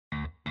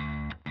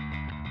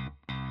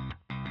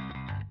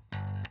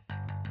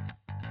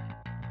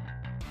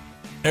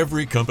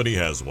Every company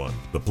has one.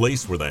 The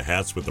place where the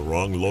hats with the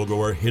wrong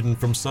logo are hidden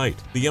from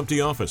sight. The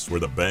empty office where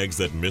the bags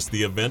that miss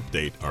the event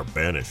date are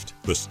banished.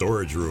 The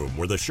storage room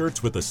where the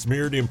shirts with the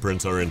smeared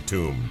imprints are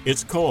entombed.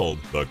 It's called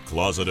the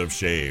Closet of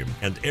Shame,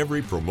 and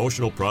every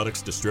promotional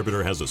products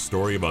distributor has a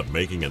story about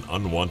making an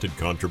unwanted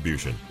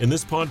contribution. In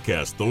this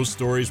podcast, those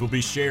stories will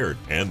be shared,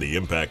 and the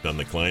impact on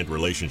the client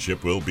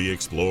relationship will be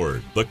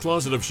explored. The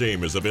Closet of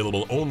Shame is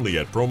available only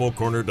at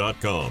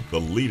promocorner.com,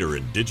 the leader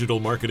in digital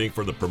marketing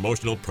for the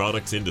promotional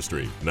products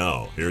industry.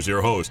 Now, here's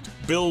your host,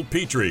 Bill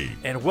Petrie.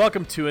 And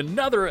welcome to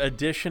another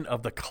edition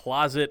of the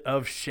Closet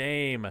of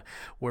Shame,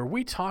 where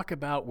we talk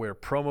about where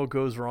promo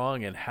goes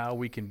wrong and how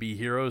we can be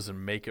heroes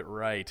and make it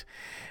right.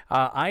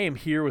 I am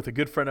here with a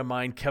good friend of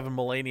mine, Kevin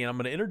Mullaney, and I'm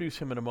going to introduce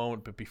him in a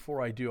moment. But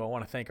before I do, I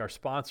want to thank our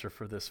sponsor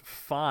for this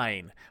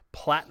fine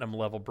platinum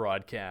level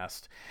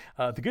broadcast.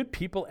 The good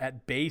people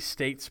at Bay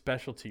State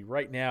Specialty.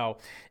 Right now,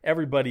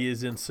 everybody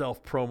is in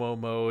self-promo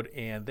mode,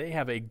 and they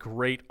have a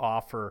great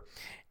offer.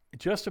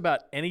 Just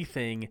about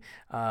anything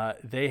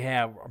they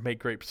have make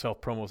great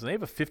self-promos. And they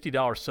have a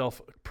 $50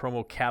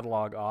 self-promo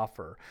catalog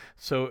offer.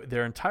 So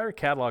their entire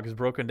catalog is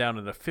broken down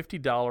into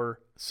 $50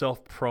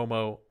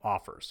 self-promo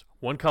offers.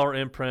 One color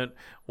imprint,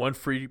 one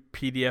free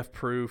PDF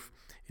proof.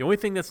 The only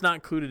thing that's not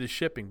included is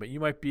shipping, but you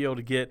might be able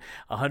to get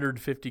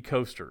 150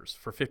 coasters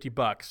for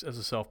 $50 as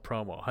a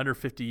self-promo,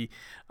 150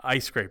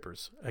 ice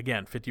scrapers,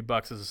 again,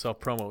 $50 as a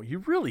self-promo. You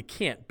really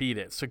can't beat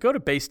it. So go to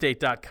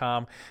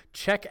baystate.com,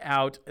 check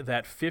out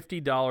that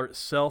 $50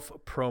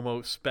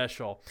 self-promo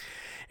special.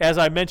 As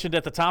I mentioned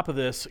at the top of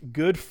this,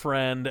 good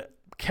friend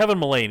Kevin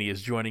Mullaney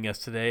is joining us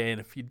today, and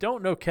if you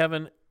don't know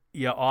Kevin,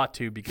 you ought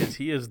to, because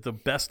he is the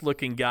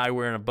best-looking guy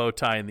wearing a bow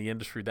tie in the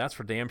industry. That's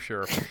for damn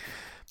sure.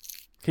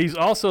 He's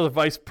also the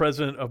vice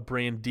president of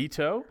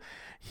Brandito.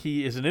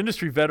 He is an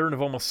industry veteran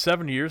of almost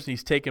 7 years, and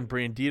he's taken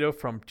Brandito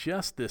from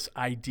just this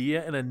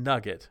idea and a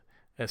nugget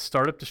as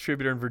startup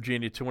distributor in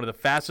Virginia to one of the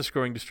fastest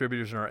growing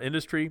distributors in our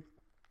industry.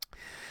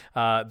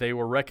 They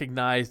were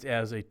recognized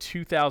as a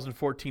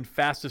 2014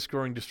 fastest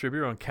growing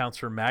distributor on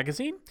Counselor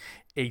Magazine,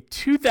 a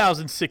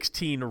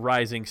 2016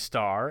 Rising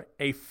Star,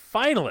 a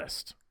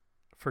finalist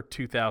for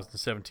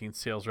 2017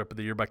 Sales Rep of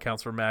the Year by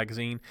Counselor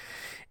Magazine.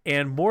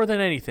 And more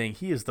than anything,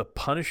 he is the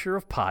Punisher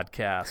of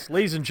podcasts.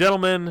 Ladies and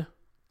gentlemen,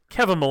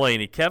 Kevin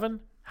Mullaney. Kevin,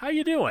 how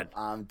you doing?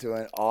 I'm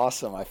doing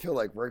awesome. I feel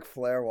like Ric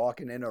Flair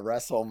walking into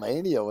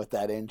WrestleMania with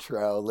that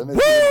intro. Limousine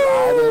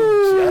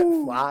riding,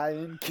 jet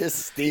flying, kiss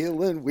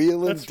stealing,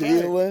 wheeling,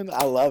 dealing.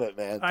 Right. I love it,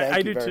 man.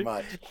 Thank you very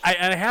much.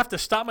 I have to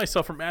stop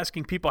myself from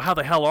asking people, how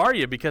the hell are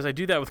you? Because I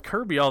do that with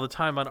Kirby all the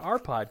time on our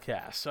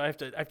podcast. So I have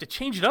to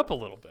change it up a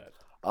little bit.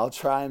 I'll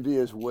try and be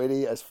as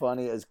witty, as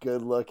funny, as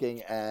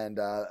good-looking, and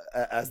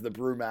as the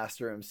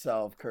brewmaster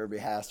himself, Kirby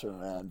Hasser,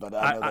 man. But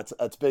I know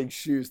that's big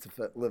shoes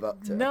to live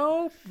up to.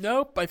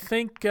 Nope. I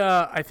think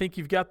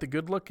you've got the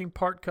good-looking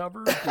part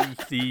covered,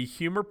 the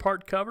humor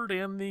part covered,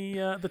 and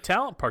the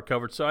talent part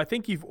covered. So I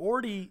think you've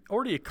already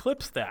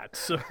eclipsed that.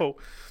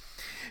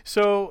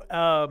 So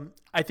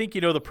I think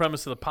you know the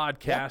premise of the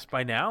podcast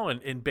by now,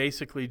 and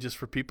basically just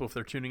for people if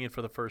they're tuning in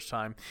for the first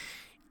time.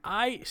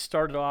 I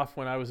started off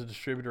when I was a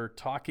distributor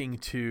talking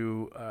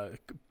to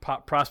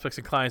prospects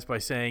and clients by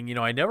saying,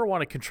 I never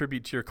want to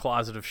contribute to your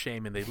closet of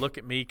shame. And they'd look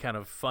at me kind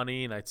of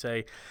funny, and I'd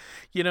say,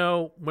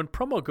 when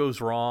promo goes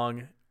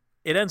wrong,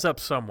 it ends up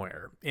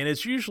somewhere. And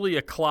it's usually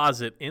a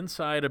closet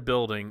inside a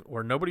building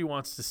where nobody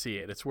wants to see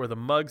it. It's where the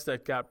mugs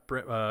that got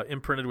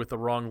imprinted with the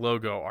wrong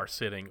logo are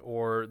sitting,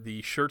 or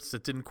the shirts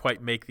that didn't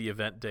quite make the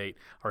event date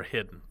are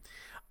hidden.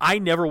 I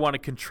never want to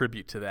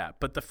contribute to that.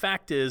 But the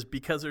fact is,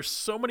 because there's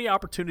so many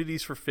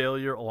opportunities for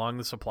failure along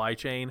the supply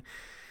chain,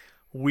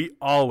 we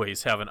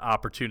always have an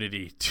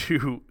opportunity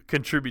to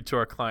contribute to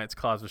our clients'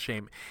 closet of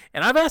shame.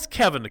 And I've asked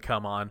Kevin to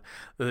come on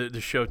the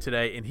show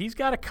today, and he's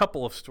got a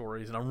couple of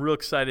stories, and I'm real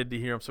excited to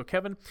hear them. So,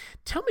 Kevin,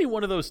 tell me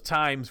one of those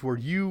times where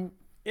you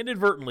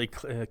inadvertently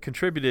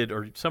contributed,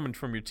 or someone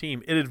from your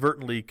team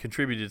inadvertently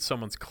contributed to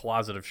someone's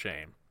closet of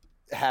shame.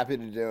 Happy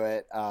to do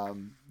it.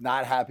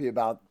 Not happy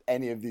about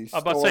any of these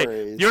stories. I was about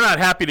to say, you're not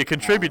happy to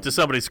contribute to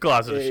somebody's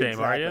closet of shame,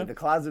 are you? The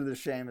closet of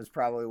shame is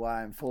probably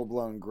why I'm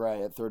full-blown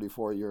gray at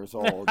 34 years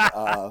old.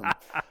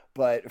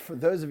 But for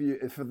those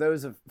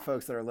of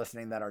folks that are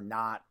listening that are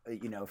not,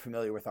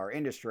 familiar with our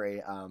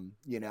industry,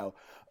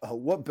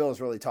 what Bill's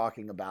really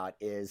talking about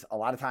is a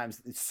lot of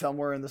times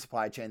somewhere in the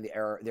supply chain,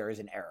 there is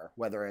an error,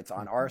 whether it's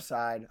on our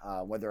side,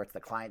 whether it's the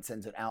client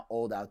sends an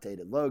old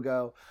outdated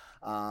logo,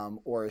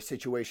 or a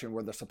situation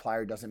where the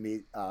supplier doesn't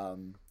meet,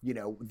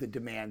 the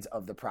demands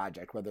of the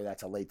project, whether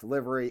that's a late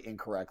delivery,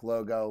 incorrect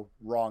logo,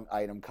 wrong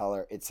item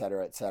color, et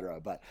cetera, et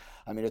cetera. But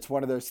I mean, it's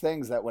one of those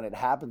things that when it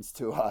happens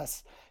to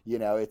us,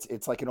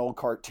 it's like an old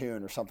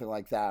cartoon or something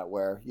like that,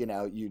 where,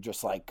 you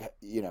just like,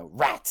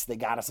 rats, they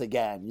got us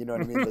again. You know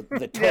what I mean?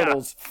 The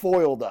turtles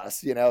foiled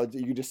us, you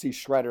just see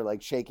Shredder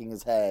like shaking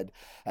his head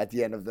at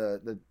the end of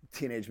the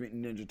Teenage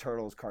Mutant Ninja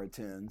Turtles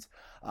cartoons,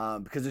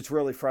 because it's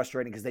really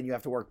frustrating because then you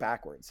have to work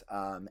backwards.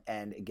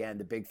 And again,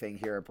 the big thing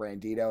here at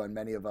Brandito and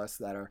many of us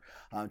that are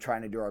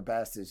trying to do our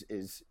best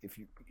is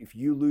if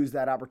you lose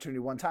that opportunity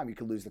one time, you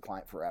can lose the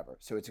client forever.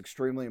 So it's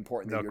extremely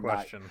important that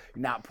you're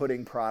not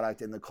putting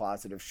product in the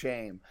closet of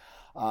shame.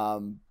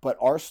 But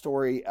our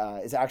story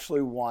is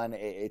actually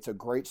it's a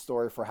great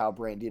story for how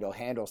Brandito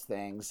handles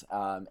things.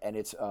 And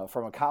it's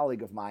from a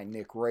colleague of mine,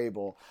 Nick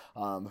Rabel,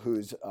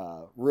 who's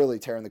really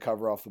tearing the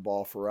cover off the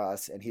ball for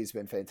us. And he's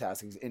been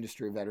fantastic. He's an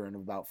industry veteran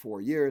of about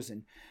 4 years.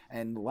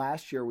 And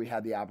last year we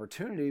had the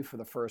opportunity for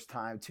the first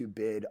time to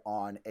bid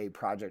on a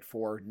project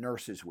for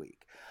Nurses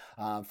Week.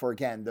 For,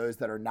 again, those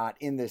that are not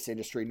in this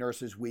industry,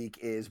 Nurses Week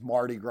is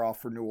Mardi Gras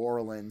for New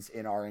Orleans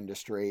in our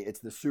industry. It's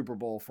the Super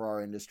Bowl for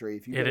our industry.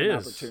 If you get an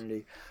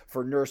opportunity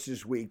for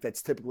Nurses Week,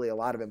 that's typically a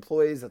lot of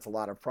employees, that's a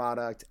lot of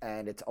product,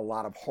 and it's a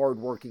lot of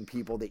hardworking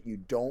people that you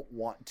don't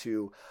want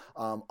to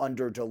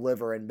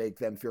under-deliver and make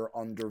them feel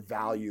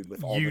undervalued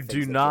with all the things that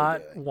they're doing. You do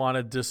not want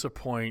to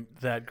disappoint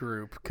that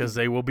group because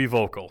they will be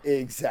vocal.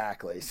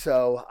 Exactly.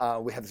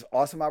 So we had this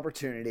awesome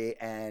opportunity,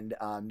 and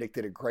Nick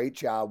did a great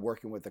job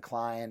working with the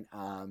client.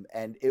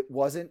 And it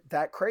wasn't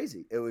that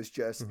crazy. It was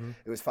just,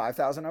 it was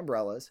 5,000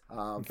 umbrellas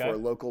for a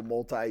local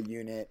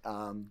multi-unit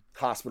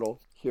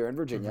hospital here in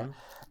Virginia,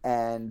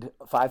 and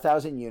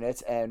 5,000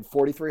 units, and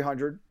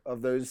 4,300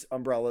 of those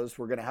umbrellas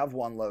were going to have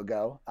one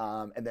logo,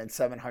 and then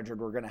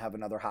 700 were going to have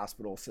another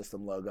hospital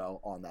system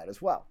logo on that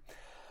as well.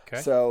 Okay.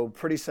 So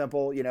pretty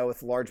simple,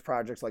 with large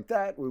projects like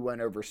that. We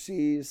went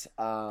overseas,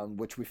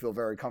 which we feel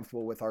very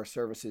comfortable with our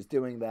services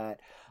doing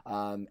that.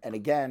 And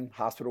again,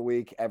 Hospital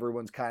Week,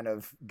 everyone's kind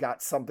of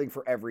got something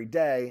for every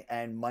day,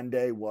 and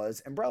Monday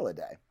was Umbrella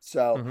Day.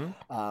 So,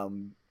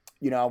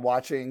 I'm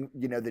watching,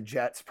 the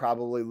Jets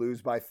probably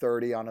lose by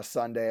 30 on a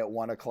Sunday at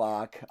 1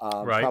 o'clock,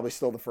 probably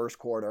still the first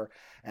quarter.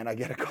 And I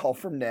get a call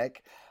from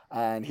Nick.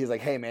 And he's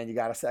like, hey, man, you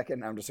got a second?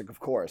 And I'm just like, of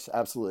course,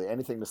 absolutely.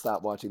 Anything to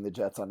stop watching the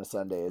Jets on a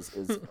Sunday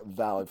is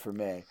valid for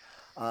me.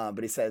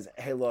 But he says,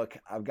 hey, look,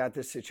 I've got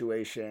this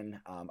situation.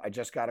 I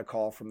just got a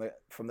call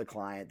from the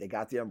client. They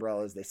got the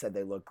umbrellas. They said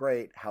they look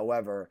great.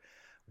 However,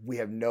 we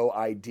have no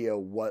idea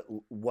what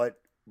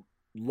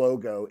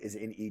logo is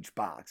in each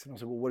box. And I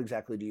was like, well, what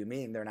exactly do you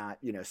mean? They're not,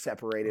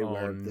 separated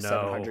where the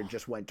 700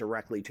 just went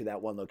directly to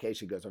that one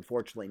location. He goes,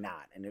 unfortunately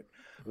not. And it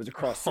was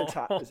across 6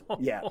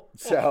 yeah.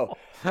 So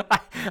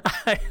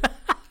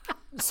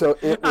So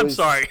it was, I'm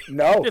sorry.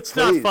 No, it's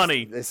please. Not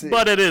funny,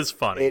 but it is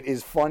funny. It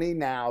is funny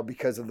now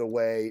because of the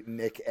way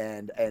Nick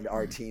and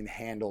our team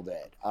handled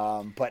it.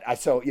 But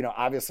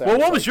obviously. Well,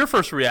 what was your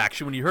first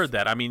reaction when you heard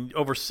that? I mean,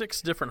 over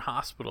 6 different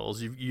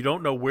hospitals, you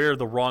don't know where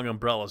the wrong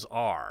umbrellas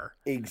are.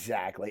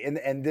 Exactly,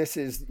 and this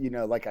is,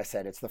 like I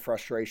said, it's the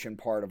frustration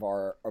part of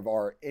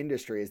our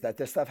industry is that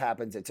this stuff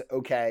happens. It's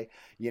okay,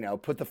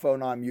 put the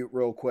phone on mute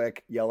real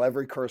quick, yell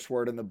every curse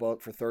word in the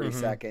book for 30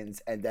 seconds,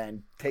 and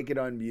then take it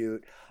on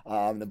mute.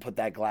 Then put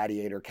that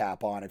gladiator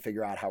cap on and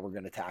figure out how we're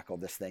going to tackle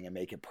this thing and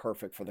make it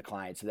perfect for the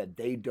client so that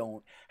they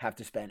don't have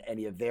to spend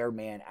any of their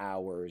man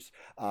hours,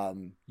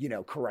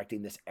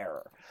 correcting this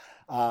error.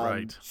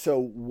 Right. So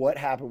what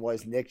happened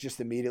was Nick just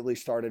immediately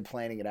started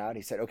planning it out.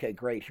 He said, okay,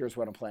 great. Here's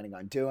what I'm planning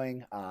on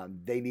doing.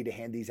 They need to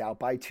hand these out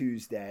by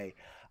Tuesday.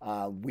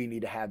 We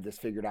need to have this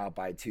figured out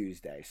by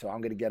Tuesday. So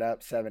I'm going to get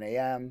up 7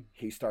 a.m.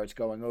 He starts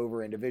going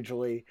over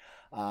individually.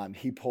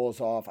 He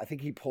pulls off, I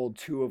think he pulled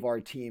 2 of our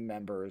team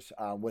members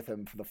with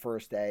him for the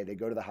first day. They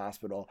go to the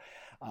hospital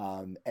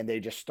and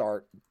they just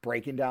start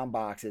breaking down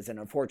boxes. And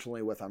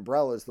unfortunately with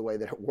umbrellas, the way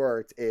that it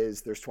worked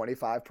is there's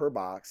 25 per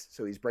box.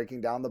 So he's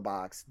breaking down the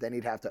box. Then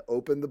he'd have to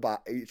open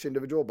each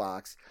individual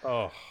box,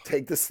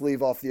 take the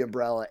sleeve off the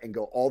umbrella and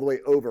go all the way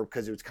over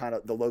because it was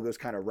the logo's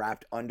kind of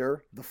wrapped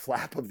under the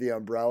flap of the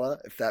umbrella,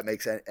 if that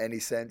makes any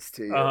sense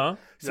to you.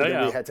 So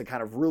then we had to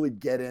kind of really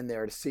get in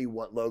there to see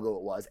what logo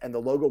it was. And the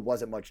logo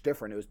wasn't much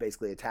different. It was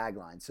basically a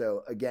tagline.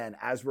 So again,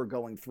 as we're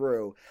going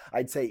through,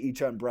 I'd say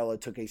each umbrella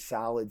took a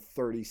solid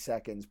 30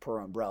 seconds per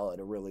umbrella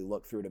to really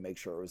look through to make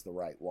sure it was the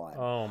right one.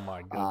 Oh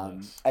my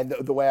goodness. And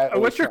the way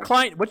what's your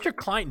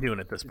client doing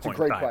at this point? It's a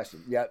great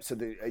question. Yep. So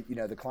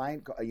the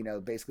client,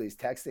 basically is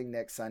texting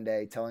Nick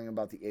Sunday, telling him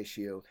about the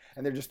issue.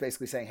 And they're just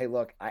basically saying, hey,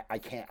 look,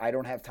 I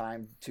don't have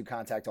time to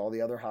contact all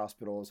the other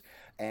hospitals.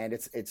 And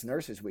it's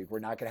Nurses Week. We're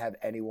not going to have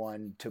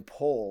anyone to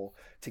pull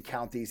to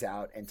count these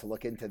out and to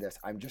look into this.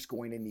 I'm just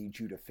going to need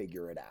you to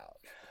figure it out.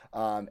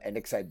 And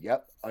Nick said,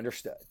 yep,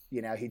 understood.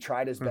 He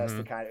tried his best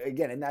to kind of,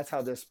 again, and that's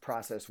how this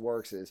process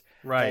works is,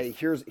 right. Hey,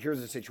 here's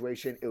the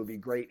situation. It would be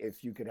great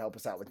if you could help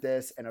us out with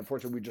this. And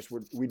unfortunately,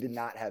 we did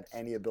not have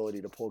any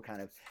ability to pull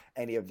kind of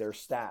any of their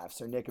staff.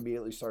 So Nick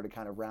immediately started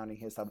kind of rounding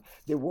his stuff.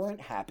 They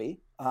weren't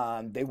happy.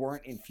 They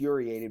weren't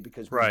infuriated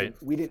because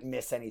we didn't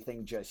miss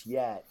anything just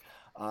yet.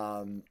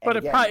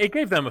 But it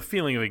gave them a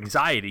feeling of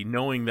anxiety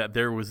knowing that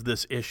there was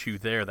this issue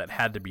there that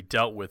had to be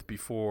dealt with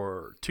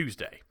before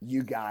Tuesday.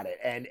 You got it.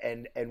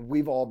 And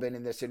we've all been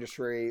in this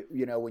industry,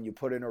 you know, when you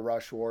put in a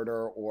rush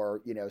order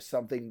or, you know,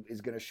 something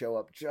is going to show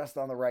up just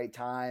on the right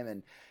time.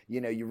 And, you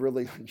know, you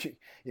really,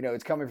 you know,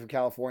 it's coming from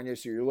California.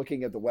 So you're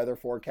looking at the weather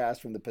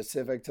forecast from the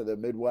Pacific to the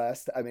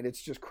Midwest. I mean,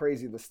 it's just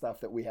crazy the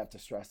stuff that we have to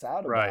stress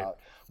out about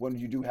when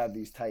you do have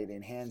these tight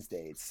in hands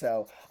dates.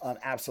 So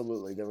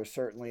absolutely. There was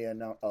certainly a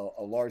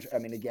large, I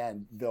mean,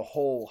 again, the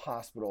whole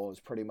hospital is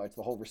pretty much,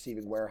 the whole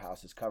receiving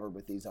warehouse is covered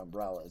with these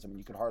umbrellas. I mean,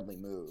 you could hardly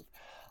move.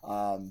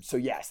 So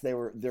yes, there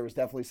was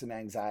definitely some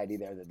anxiety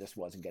there that this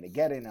wasn't going to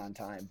get in on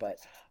time. But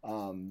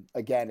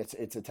again,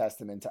 it's a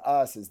testament to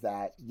us is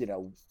that, you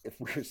know, if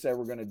we say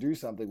we're going to do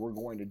something, we're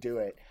going to do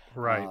it.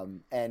 Right.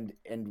 And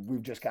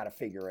we've just got to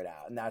figure it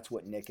out. And that's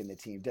what Nick and the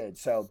team did.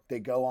 So they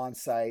go on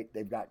site.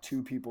 They've got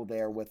 2 people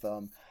there with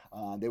them.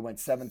 They went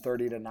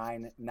 7:30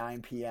 to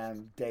 9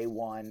 p.m. day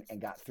one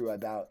and got through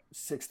about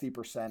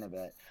 60% of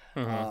it.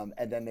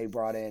 And then they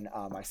brought in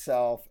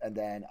myself and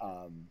then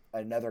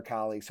another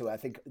colleague. So I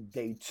think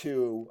day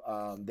 2,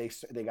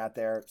 they got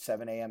there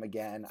 7 a.m.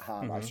 again.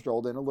 I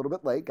strolled in a little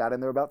bit late, got in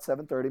there about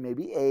 7:30,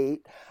 maybe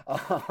 8.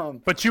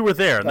 But you were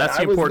there, and that's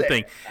the important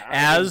thing.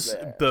 As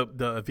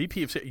the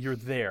VP of, you're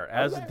there.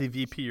 As the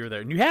VP, you're there,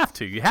 and you have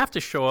to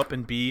show up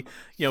and be,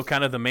 you know,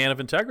 kind of the man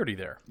of integrity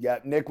there. Yeah,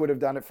 Nick would have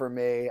done it for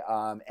me.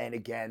 And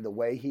again, the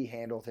way he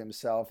handled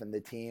himself and the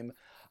team,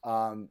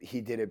 he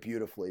did it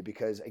beautifully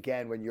because,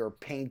 again, when you're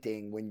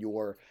painting, when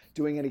you're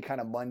doing any kind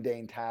of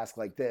mundane task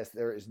like this,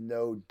 there is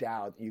no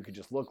doubt you could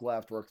just look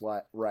left, work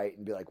right,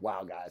 and be like,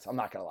 wow, guys, I'm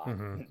not going to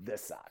lie,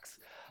 this sucks.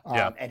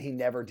 And he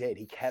never did.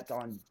 He kept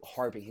on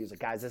harping. He was like,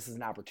 guys, this is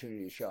an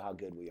opportunity to show how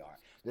good we are.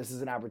 This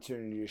is an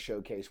opportunity to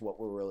showcase what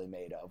we're really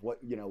made of,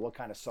 what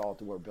kind of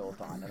salt we're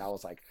built on. And I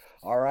was like,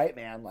 all right,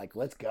 man, like,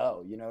 let's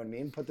go. You know what I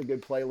mean? Put the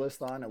good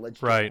playlist on and let's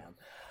jam.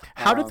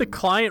 How did the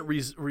client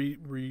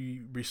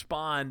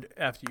respond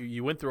after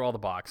you went through all the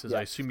boxes? Yeah.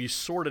 I assume you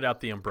sorted out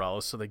the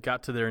umbrellas so they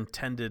got to their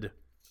intended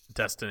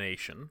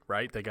destination,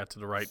 right? They got to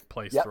the right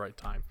place at the right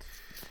time.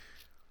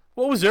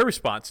 What was their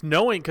response?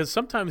 Knowing, because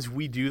sometimes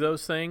we do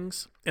those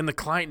things and the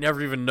client never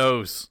even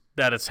knows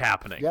that it's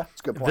happening. Yeah,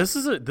 it's a good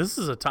point. This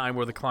is a time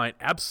where the client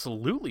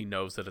absolutely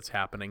knows that it's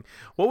happening.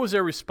 What was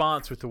their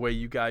response with the way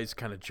you guys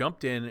kind of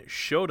jumped in,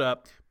 showed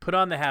up, put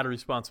on the hat of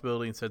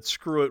responsibility and said,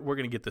 screw it, we're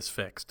going to get this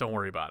fixed. Don't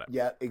worry about it.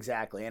 Yeah,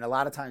 exactly. And a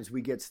lot of times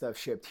we get stuff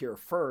shipped here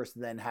first,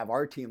 then have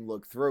our team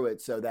look through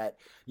it so that,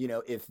 you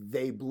know, if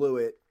they blew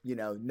it, you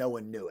know, no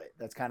one knew it.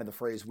 That's kind of the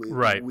phrase we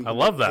I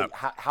love that.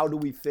 How do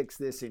we fix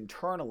this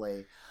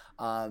internally?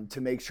 To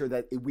make sure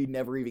that we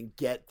never even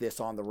get this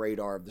on the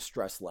radar of the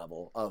stress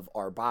level of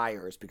our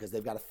buyers because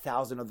they've got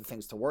 1,000 other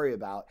things to worry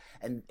about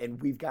and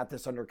we've got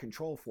this under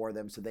control for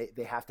them. So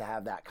they have to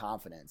have that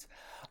confidence.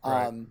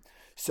 Right.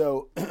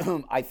 So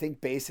I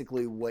think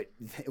basically what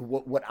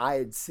I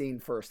had seen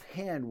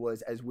firsthand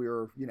was as we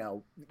were, you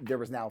know, there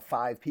was now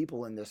 5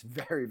 people in this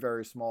very,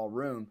 very small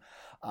room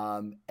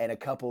and a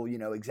couple, you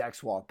know,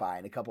 execs walked by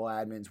and a couple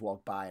admins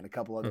walked by and a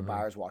couple other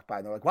buyers walked by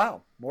and they're like,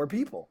 wow, more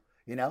people.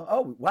 You know,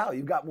 oh, wow,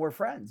 you've got more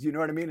friends, you know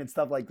what I mean? And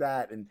stuff like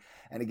that. And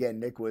again,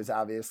 Nick was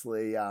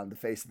obviously the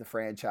face of the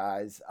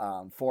franchise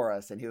for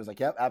us. And he was like,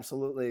 yep,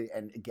 absolutely.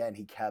 And again,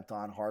 he kept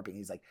on harping.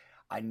 He's like,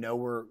 I know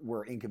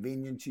we're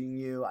inconveniencing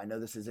you. I know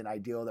this isn't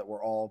ideal that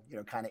we're all, you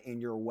know, kind of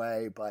in your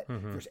way, but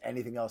if there's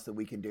anything else that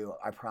we can do,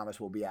 I promise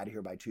we'll be out of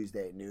here by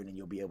Tuesday at noon and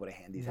you'll be able to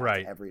hand these out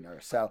to every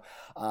nurse. So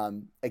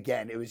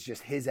again, it was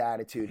just his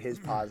attitude, his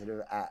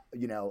positive,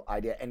 you know,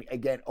 idea. And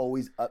again,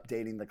 always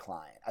updating the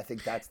client. I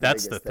think that's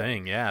the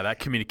thing. Yeah. That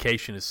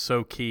communication is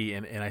so key.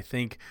 And I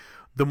think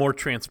the more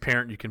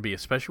transparent you can be,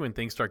 especially when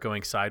things start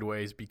going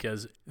sideways,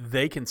 because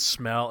they can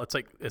smell.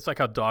 It's like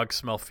how dogs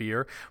smell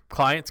fear.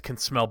 Clients can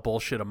smell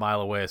bullshit a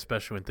mile away,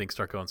 especially when things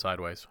start going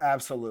sideways.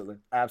 Absolutely.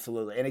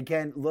 And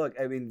again, look,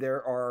 I mean,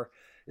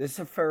 this is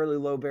a fairly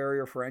low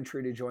barrier for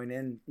entry to join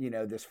in, you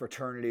know, this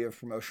fraternity of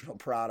promotional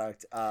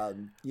product. Well,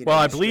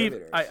 I believe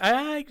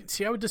I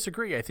would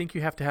disagree. I think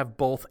you have to have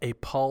both a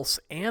pulse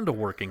and a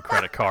working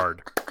credit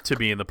card to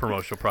be in the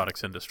promotional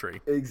products industry.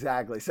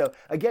 Exactly. So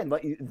again,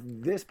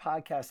 this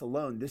podcast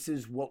alone, this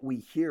is what we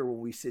hear when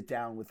we sit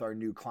down with our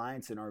new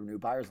clients and our new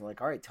buyers. We're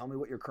like, all right, tell me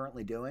what you're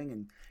currently doing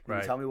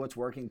and tell me what's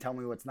working, tell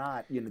me what's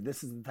not. You know,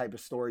 this is the type of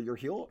story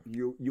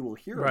you will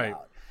hear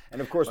about. And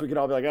of course, we can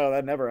all be like, oh,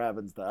 that never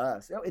happens to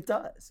us. No, it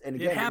does. And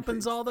again, it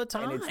happens all the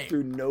time. And it's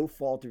through no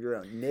fault of your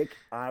own. Nick,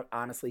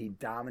 honestly, he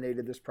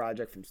dominated this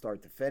project from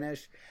start to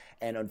finish.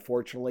 And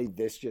unfortunately,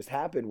 this just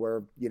happened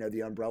where, you know,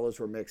 the umbrellas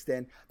were mixed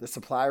in. The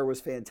supplier was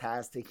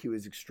fantastic. He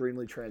was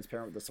extremely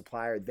transparent with the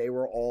supplier. They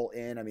were all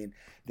in. I mean,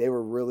 they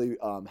were really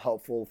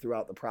helpful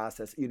throughout the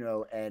process, you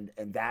know, and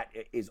that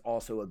is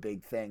also a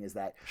big thing is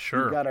that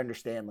you've got to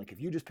understand, like,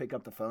 if you just pick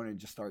up the phone and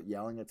just start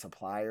yelling at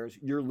suppliers,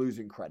 you're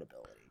losing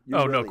credibility.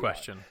 No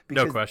question.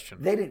 No question.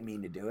 They didn't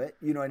mean to do it.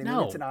 You know what I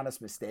mean? It's an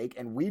honest mistake.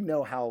 And we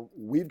know how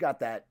we've got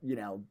that, you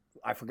know,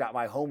 I forgot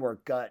my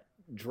homework gut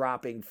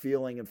dropping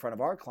feeling in front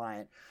of our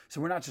client.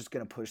 So we're not just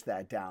going to push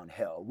that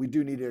downhill. We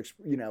do need to,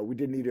 we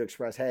did need to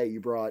express, hey, you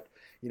brought,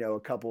 a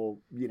couple,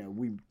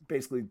 we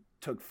basically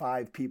took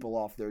 5 people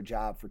off their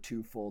job for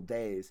 2 full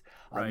days.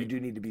 Right. You do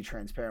need to be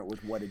transparent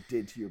with what it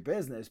did to your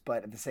business,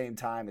 but at the same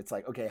time, it's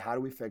like, okay, how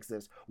do we fix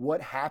this?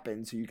 What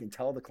happened? So you can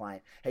tell the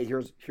client, hey,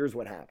 here's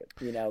what happened.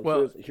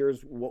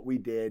 Here's what we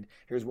did.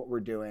 Here's what we're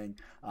doing.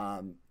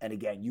 And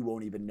again, you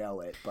won't even know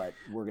it, but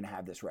we're going to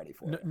have this ready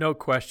for you. No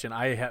question.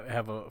 I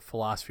have a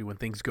philosophy when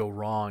things go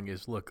wrong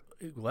is, look,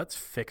 let's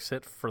fix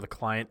it for the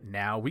client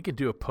now. We can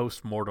do a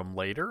post-mortem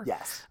later.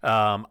 Yes.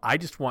 I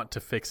just want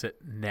to fix it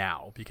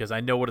now because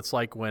I know what it's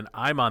like when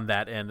I'm on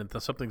that end and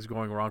something's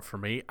going wrong for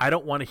me. I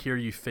don't want to hear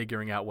you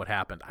figuring out what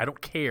happened. I don't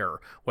care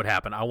what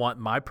happened. I want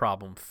my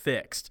problem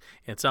fixed.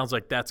 And it sounds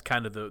like that's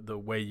kind of the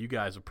way you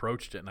guys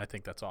approached it, and I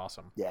think that's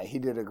awesome. Yeah, he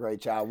did a great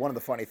job. One of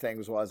the funny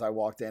things was I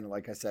walked in,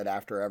 like I said,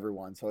 after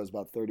everyone, so I was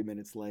about 30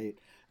 minutes late.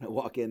 And I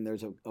walk in,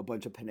 there's a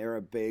bunch of Panera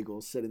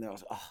bagels sitting there. I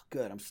was like, oh,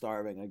 good, I'm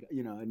starving.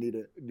 I need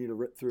to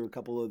rip through a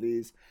couple of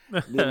these.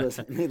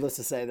 Needless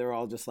to say, they're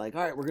all just like,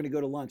 all right, we're going to go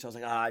to lunch. I was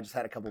like, I just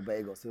had a couple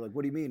bagels. They're like,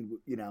 what do you mean,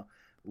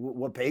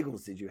 what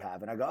bagels did you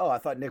have? And I go, oh, I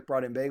thought Nick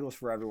brought in bagels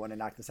for everyone and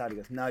knocked us out. He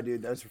goes, no,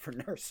 dude, those are for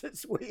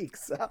Nurses Week.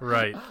 So,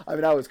 right. I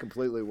mean, I was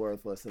completely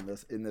worthless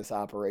in this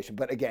operation.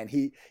 But again,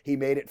 he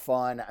made it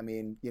fun. I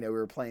mean, we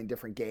were playing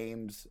different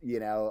games,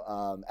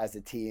 as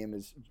a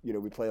team.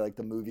 We play like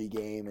the movie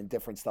game and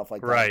different stuff like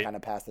that right. to kind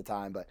of pass the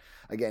time. But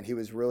again, he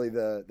was really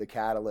the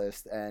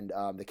catalyst and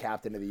the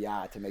captain of the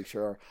yacht to make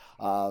sure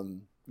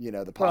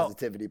the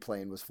positivity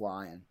plane was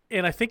flying.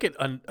 And I think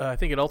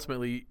it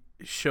ultimately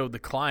showed the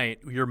client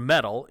your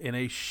mettle in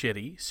a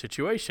shitty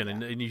situation.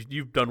 Yeah. And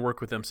you've done work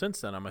with them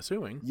since then, I'm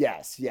assuming.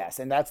 Yes.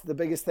 And that's the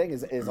biggest thing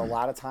is a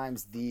lot of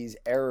times these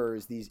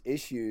errors, these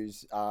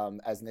issues,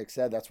 as Nick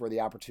said, that's where the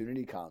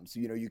opportunity comes.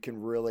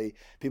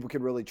 People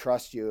can really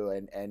trust you.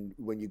 And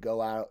when you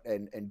go out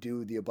and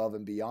do the above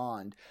and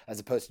beyond, as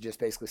opposed to just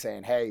basically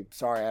saying, hey,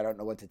 sorry, I don't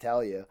know what to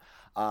tell you.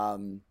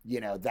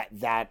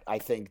 That I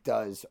think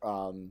does,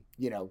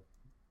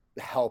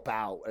 help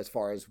out as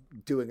far as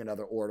doing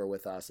another order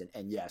with us.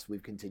 And yes,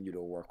 we've continued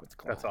to work with the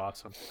client.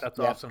 That's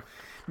awesome.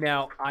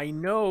 Now, I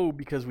know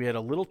because we had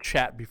a little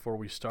chat before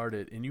we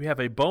started, and you have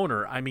a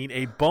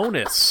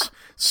bonus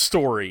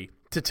story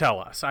to tell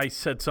us. I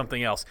said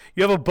something else.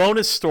 You have a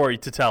bonus story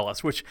to tell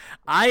us, which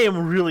I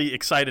am really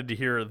excited to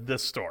hear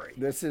this story.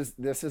 This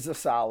is a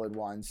solid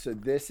one. So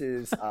this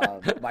is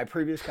my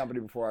previous company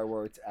before I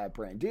worked at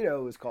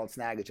Brandito was called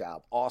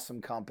Snagajob.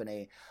 Awesome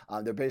company.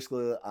 They're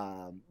basically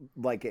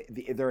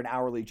they're an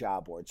hourly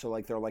job board. So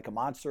they're like a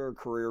monster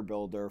career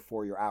builder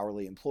for your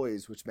hourly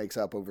employees, which makes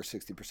up over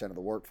 60% of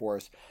the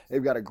workforce.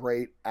 They've got a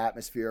great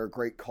atmosphere,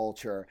 great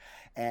culture.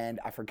 And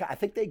I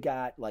think they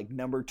got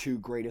number 2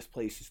 greatest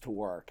places to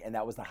work. And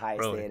that was the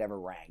highest they had ever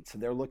ranked. So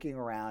they're looking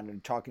around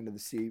and talking to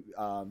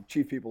the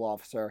chief people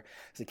officer. I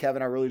said,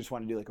 Kevin, I really just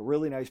want to do a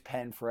really nice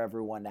pen for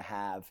everyone to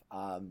have.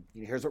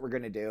 Here's what we're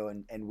going to do.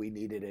 And we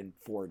need it in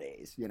 4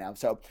 days,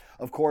 So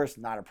of course,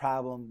 not a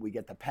problem. We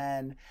get the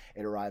pen.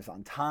 It arrives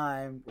on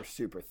time. We're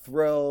super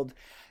thrilled.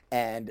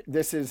 And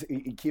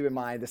keep in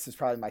mind, this is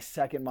probably my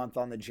 2nd month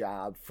on the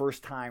job,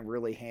 first time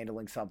really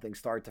handling something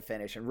start to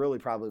finish, and really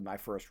probably my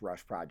first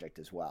rush project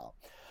as well.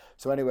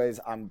 So anyways,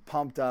 I'm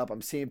pumped up.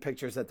 I'm seeing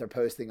pictures that they're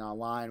posting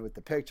online with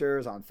the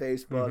pictures on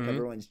Facebook. Mm-hmm.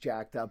 Everyone's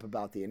jacked up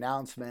about the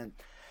announcement.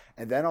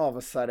 And then all of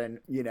a sudden,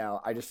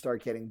 I just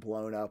start getting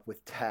blown up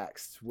with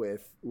texts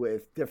with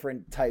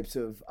different types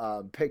of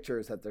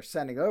pictures that they're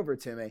sending over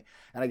to me.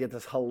 And I get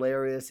this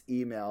hilarious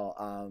email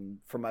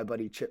from my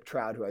buddy Chip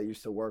Trout, who I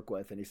used to work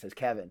with. And he says,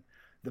 Kevin,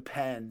 the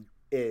pen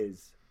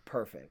is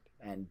perfect.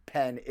 And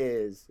pen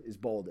is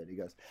bolded. He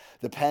goes,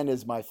 the pen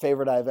is my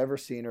favorite I've ever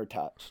seen or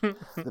touched.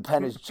 The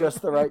pen is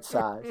just the right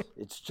size.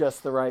 It's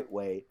just the right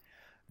weight.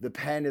 The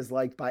pen is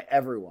liked by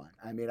everyone.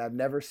 I mean, I've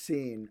never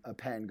seen a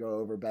pen go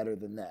over better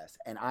than this.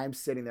 And I'm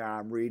sitting there,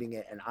 I'm reading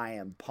it, and I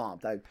am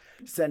pumped. I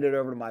send it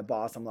over to my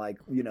boss. I'm like,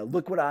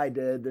 look what I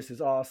did. This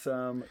is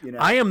awesome.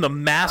 I am the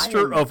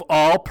master of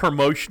all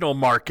promotional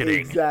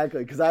marketing.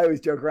 Exactly, because I always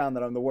joke around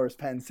that I'm the worst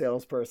pen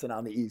salesperson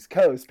on the East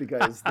Coast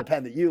because the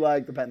pen that you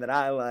like, the pen that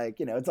I like,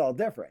 it's all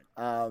different.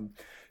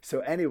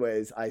 So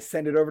anyways, I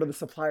send it over to the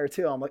supplier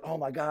too. I'm like, oh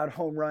my God,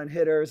 home run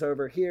hitters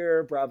over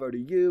here. Bravo to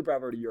you.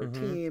 Bravo to your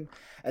team.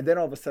 And then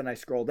all of a sudden I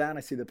scroll down,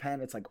 I see the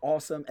pen. It's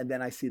awesome. And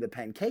then I see the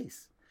pen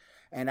case.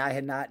 And I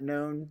had not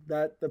known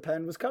that the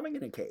pen was coming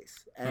in a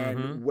case.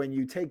 And when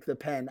you take the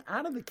pen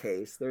out of the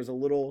case, there's a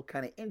little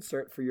kind of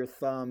insert for your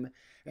thumb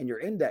and your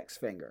index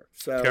finger.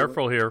 So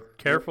Careful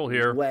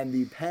here. When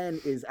the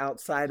pen is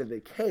outside of the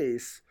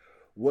case,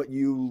 what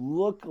you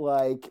look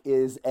like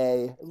is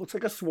it looks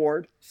like a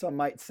sword, some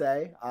might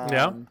say,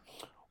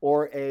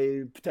 or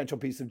a potential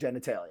piece of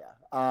genitalia.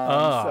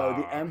 So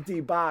the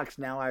empty box,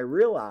 now I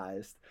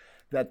realized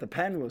that the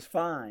pen was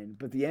fine,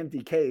 but the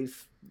empty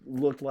case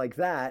looked like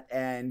that,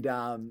 and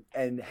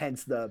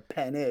hence the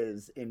pen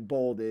is in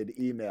bolded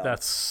email.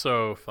 That's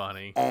so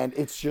funny. And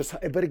it's just,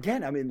 but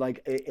again, I mean,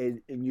 like,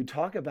 and you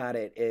talk about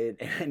it,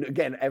 and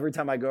again, every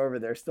time I go over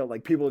there, still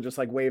like people just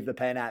like wave the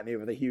pen at me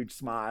with a huge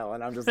smile,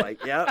 and I'm just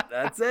like, yep,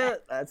 that's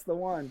it, that's the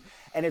one.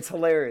 And it's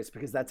hilarious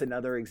because that's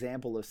another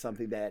example of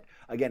something that,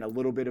 again, a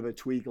little bit of a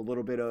tweak, a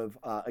little bit of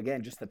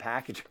again, just the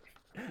packaging.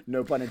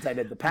 No pun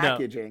intended. The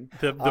packaging,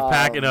 the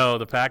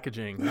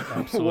packaging,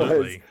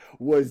 absolutely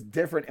was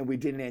different, and we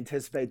didn't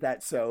anticipate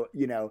that. So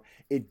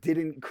it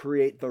didn't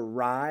create the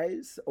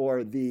rise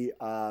or the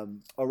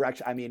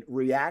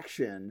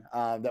reaction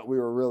that we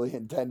were really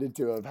intended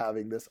to of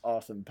having this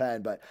awesome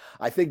pen. But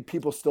I think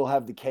people still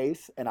have the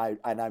case, and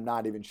I'm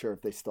not even sure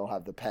if they still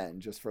have the pen,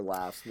 just for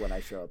laughs when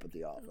I show up at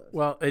the office.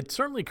 Well, it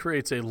certainly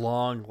creates a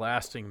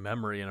long-lasting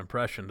memory and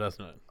impression,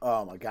 doesn't it?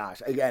 Oh my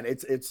gosh! Again,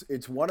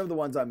 it's one of the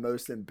ones I'm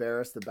most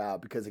embarrassed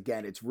about because,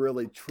 again, it's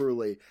really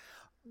truly,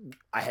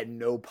 I had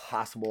no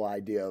possible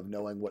idea of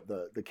knowing what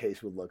the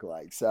case would look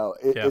like. So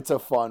it's a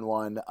fun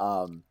one.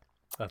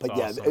 That's but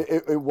awesome. Yeah,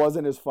 it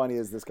wasn't as funny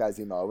as this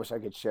guy's email. I wish I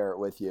could share it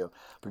with you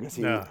because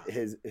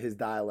his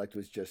dialect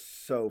was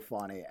just so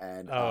funny.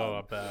 And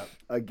I bet.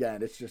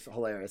 Again, it's just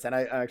hilarious. And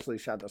I actually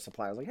shot the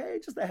supplier. I was like, hey,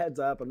 just a heads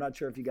up. I'm not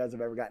sure if you guys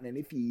have ever gotten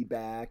any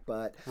feedback,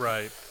 but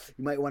right,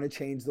 you might want to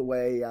change the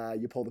way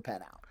you pull the pen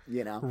out.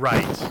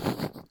 Right.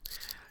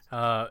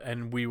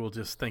 And we will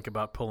just think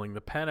about pulling the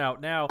pen out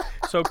now.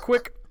 So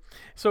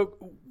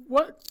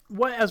what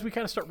as we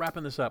kind of start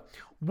wrapping this up,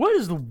 what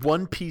is the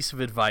one piece of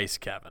advice,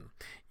 Kevin,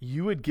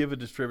 you would give a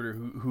distributor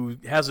who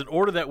has an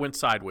order that went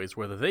sideways,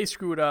 whether they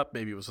screw it up,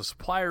 maybe it was a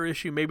supplier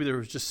issue, maybe there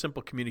was just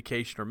simple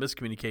communication or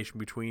miscommunication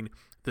between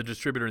the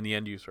distributor and the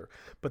end user,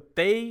 but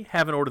they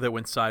have an order that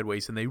went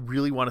sideways and they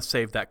really want to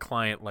save that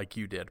client like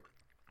you did.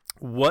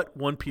 What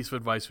one piece of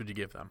advice would you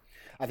give them?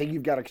 I think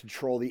you've got to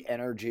control the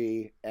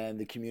energy and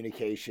the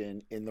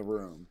communication in the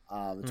room.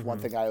 It's one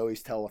thing I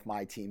always tell with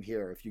my team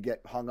here. If you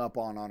get hung up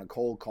on a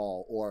cold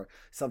call or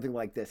something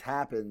like this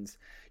happens,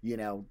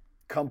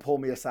 come pull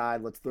me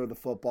aside. Let's throw the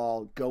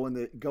football, go in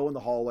the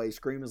hallway,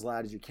 scream as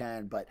loud as you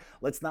can, but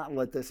let's not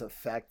let this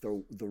affect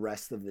the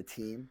rest of the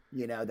team.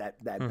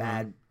 That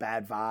bad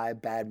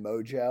vibe, bad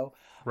mojo.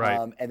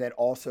 Right. And then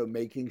also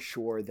making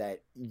sure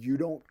that you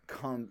don't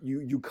come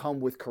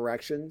with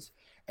corrections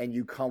and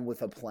you come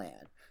with a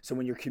plan. So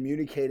when you're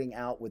communicating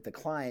out with the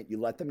client, you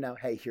let them know,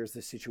 hey, here's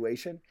the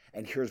situation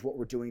and here's what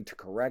we're doing to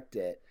correct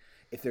it.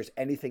 If there's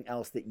anything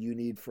else that you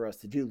need for us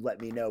to do,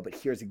 let me know. But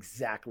here's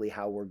exactly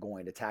how we're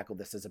going to tackle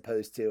this, as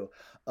opposed to,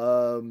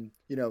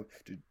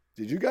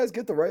 did you guys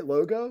get the right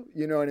logo?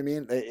 You know what I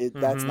mean?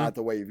 That's not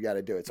the way you've got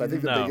to do it. So I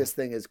think the biggest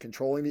thing is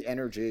controlling the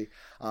energy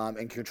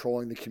and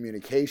controlling the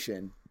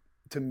communication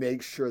to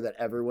make sure that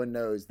everyone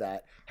knows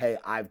that, hey,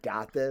 I've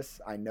got this.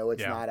 I know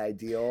it's not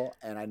ideal,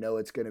 and I know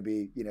it's going to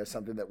be,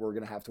 something that we're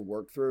going to have to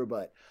work through,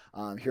 but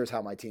here's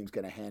how my team's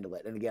going to handle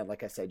it. And again,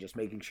 like I said, just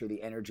making sure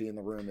the energy in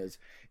the room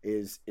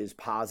is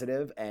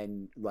positive,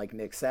 and like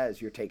Nick says,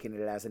 you're taking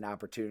it as an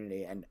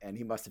opportunity, and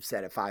he must have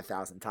said it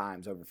 5,000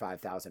 times over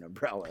 5,000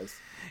 umbrellas.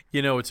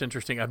 It's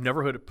interesting. I've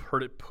never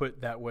heard it put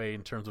that way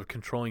in terms of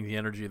controlling the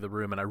energy of the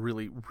room, and I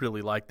really,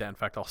 really like that. In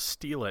fact, I'll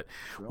steal it.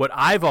 Sure. What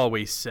I've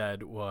always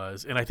said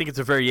was, and I think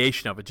it's a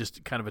variation of it,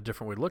 just kind of a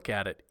different way to look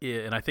at it,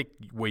 and I think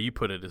the way you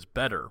put it is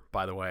better,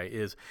 by the way,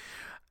 is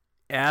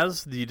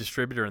as the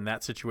distributor in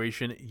that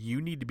situation,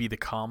 you need to be the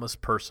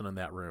calmest person in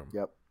that room.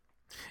 Yep.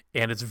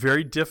 And it's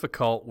very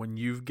difficult when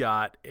you've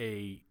got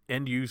a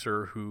end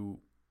user who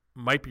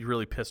might be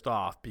really pissed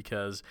off,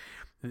 because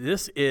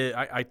this is,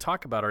 I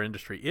talk about our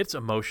industry, it's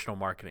emotional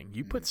marketing.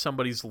 You put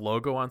somebody's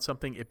logo on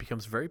something, it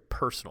becomes very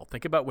personal.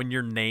 Think about when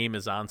your name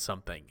is on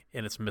something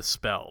and it's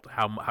misspelled,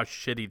 how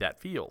shitty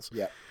that feels.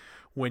 Yeah.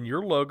 When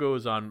your logo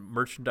is on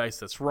merchandise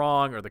that's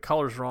wrong, or the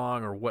color's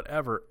wrong, or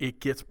whatever, it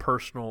gets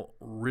personal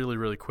really,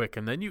 really quick.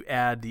 And then you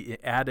add the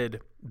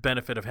added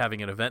benefit of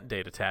having an event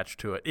date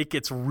attached to it. It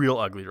gets real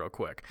ugly real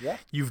quick. Yeah.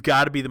 You've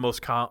got to be the most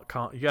you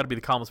got to be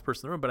the calmest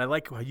person in the room. But I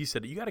like how you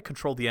said it. You got to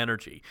control the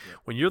energy. Yeah.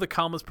 When you're the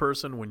calmest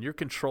person, when you're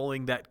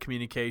controlling that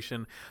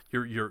communication,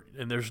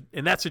 and there's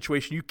in that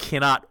situation you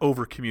cannot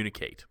over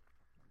communicate.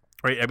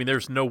 Right, I mean,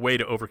 there's no way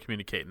to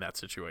over-communicate in that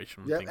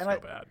situation when things go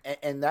bad.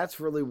 And that's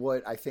really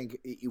what I think,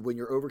 when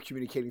you're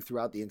over-communicating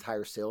throughout the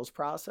entire sales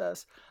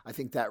process, I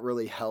think that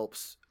really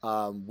helps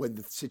when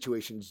the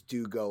situations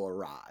do go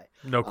awry.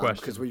 No question.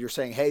 Because when you're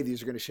saying, hey,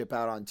 these are going to ship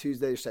out on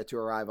Tuesday, they're set to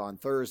arrive on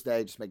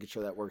Thursday, just making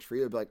sure that works for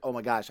you. It'd be like, oh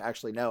my gosh,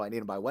 actually, no, I need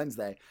them by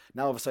Wednesday.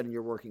 Now all of a sudden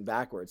you're working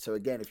backwards. So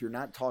again, if you're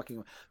not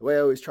talking, the way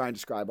I always try and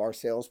describe our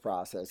sales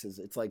process is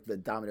it's like the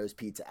Domino's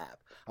Pizza app.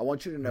 I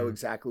want you to know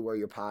exactly where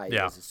your pie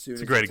is as soon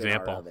as it's in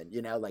our oven.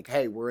 Like,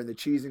 hey, we're in the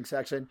cheesing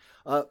section.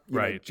 You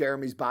know,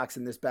 Jeremy's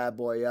boxing this bad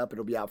boy up.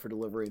 It'll be out for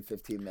delivery in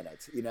 15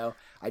 minutes.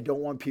 I don't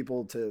want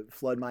people to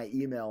flood my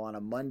email on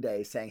a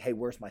Monday saying, saying, hey,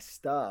 where's my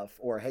stuff?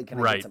 Or, hey, can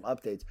I Right. get some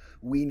updates?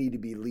 We need to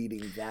be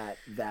leading that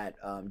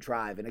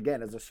drive. And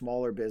again, as a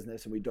smaller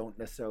business, and we don't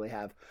necessarily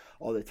have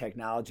all the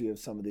technology of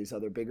some of these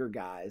other bigger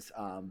guys,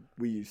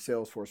 we use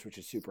Salesforce, which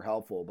is super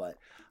helpful. But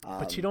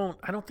I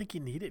don't think you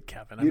need it,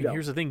 Kevin. I mean,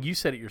 here's the thing. You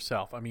said it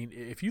yourself. I mean,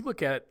 if you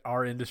look at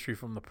our industry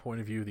from the point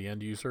of view of the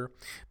end user,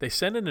 they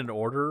send in an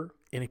order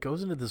and it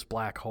goes into this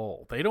black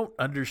hole. They don't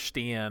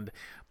understand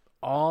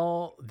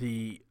all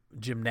the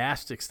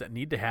gymnastics that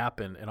need to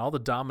happen and all the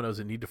dominoes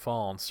that need to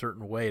fall in a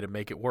certain way to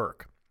make it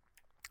work.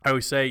 I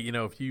always say,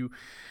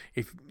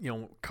 if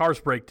cars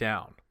break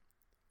down,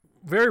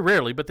 very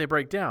rarely, but they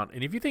break down.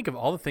 And if you think of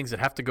all the things that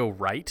have to go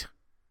right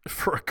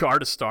for a car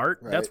to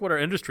start, that's what our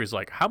industry is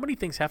like. How many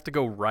things have to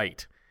go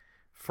right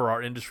for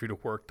our industry to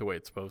work the way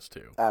it's supposed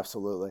to?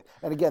 Absolutely.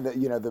 And again,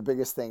 the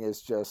biggest thing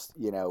is just,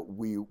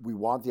 we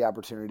want the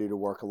opportunity to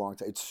work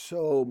alongside. It's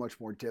so much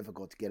more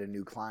difficult to get a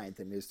new client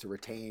than it is to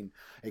retain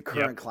a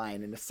current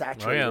client and to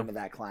saturate into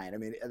that client. I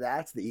mean,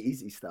 that's the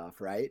easy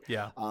stuff, right?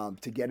 Yeah.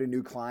 To get a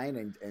new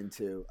client and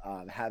to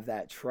have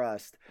that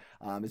trust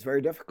is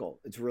very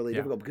difficult. It's really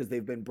difficult because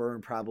they've been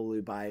burned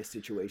probably by a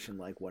situation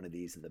like one of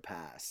these in the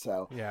past.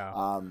 So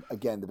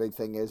again, the big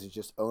thing is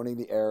just owning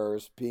the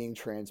errors, being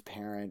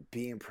transparent,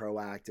 being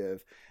proactive,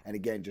 and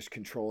again, just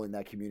controlling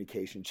that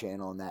communication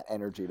channel and that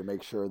energy to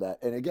make sure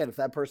that, and again, if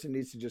that person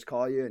needs to just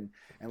call you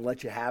and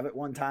let you have it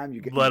one time,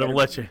 you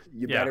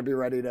better be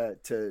ready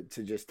to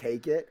just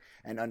take it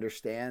and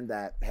understand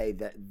that, hey,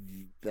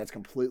 that's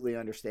completely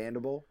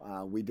understandable.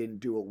 We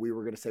didn't do what we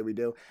were going to say we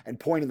do, and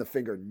pointing the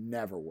finger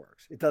never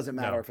works. It doesn't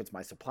matter if it's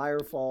my supplier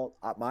fault,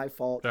 my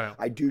fault. No.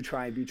 I do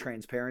try and be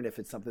transparent if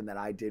it's something that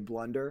I did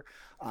blunder,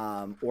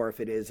 or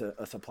if it is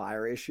a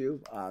supplier issue,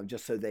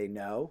 just so they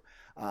know.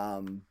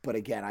 But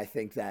again, I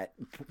think that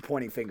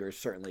pointing fingers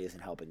certainly isn't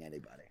helping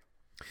anybody.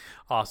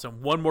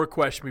 Awesome. One more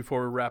question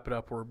before we wrap it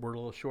up. We're a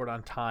little short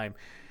on time.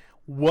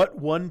 What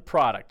one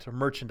product or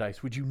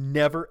merchandise would you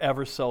never,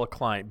 ever sell a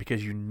client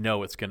because you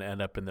know it's going to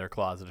end up in their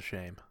closet of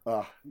shame?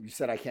 You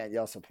said I can't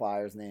yell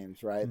suppliers'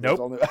 names, right?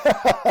 Nope.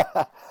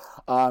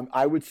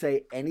 I would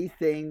say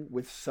anything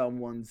with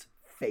someone's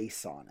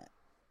face on it.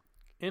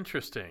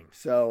 Interesting.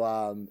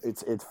 So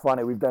it's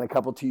funny. We've done a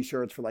couple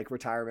T-shirts for like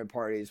retirement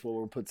parties where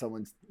we'll put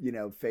someone's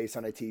face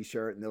on a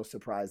T-shirt and they'll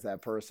surprise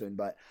that person.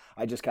 But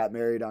I just got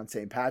married on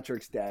St.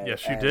 Patrick's Day.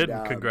 Yes, you did.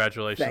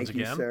 Congratulations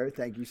again.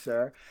 Thank you,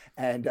 sir.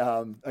 And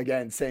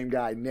again, same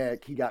guy,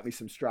 Nick. He got me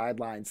some Stride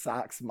Line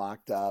socks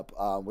mocked up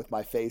with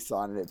my face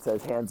on it. It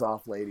says "Hands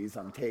off, ladies,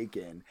 I'm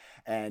taken,"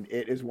 and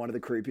it is one of the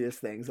creepiest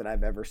things that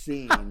I've ever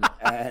seen.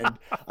 And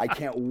I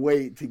can't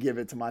wait to give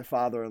it to my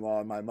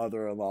father-in-law and my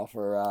mother-in-law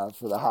for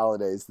the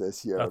holidays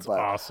this year. That's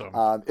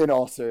awesome. In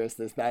all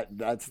seriousness,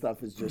 that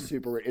stuff is just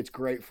super. It's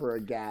great for a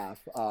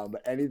gaff.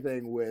 But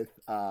anything with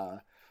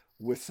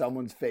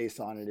someone's face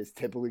on it is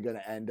typically going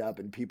to end up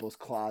in people's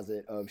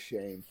closet of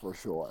shame for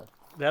sure.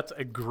 That's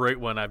a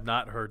great one. I've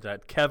not heard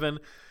that. Kevin,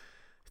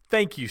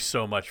 thank you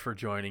so much for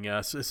joining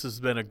us. This has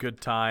been a good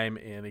time.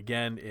 And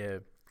again,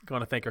 I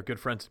want to thank our good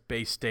friends at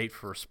Bay State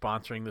for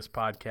sponsoring this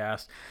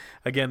podcast.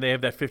 Again, they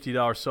have that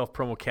 $50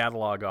 self-promo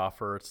catalog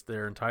offer. It's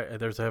their entire.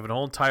 They have an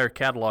whole entire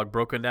catalog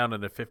broken down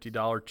into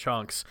 $50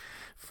 chunks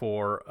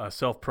for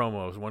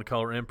self-promos. One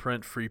color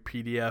imprint, free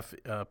PDF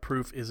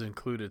proof is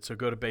included. So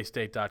go to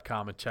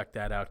baystate.com and check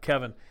that out.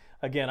 Kevin,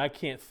 again, I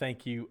can't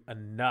thank you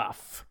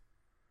enough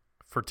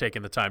for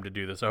taking the time to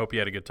do this. I hope you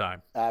had a good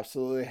time.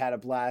 Absolutely. Had a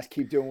blast.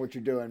 Keep doing what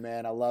you're doing,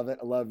 man. I love it.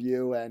 I love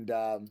you. And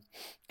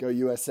go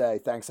USA.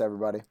 Thanks,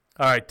 everybody.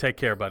 All right. Take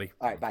care, buddy.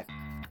 All right. Bye.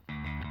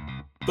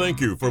 Thank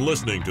you for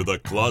listening to The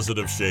Closet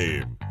of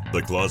Shame.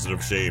 The Closet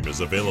of Shame is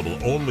available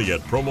only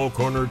at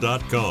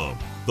promocorner.com,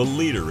 the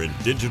leader in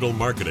digital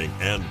marketing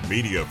and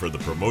media for the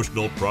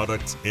promotional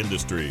products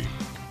industry.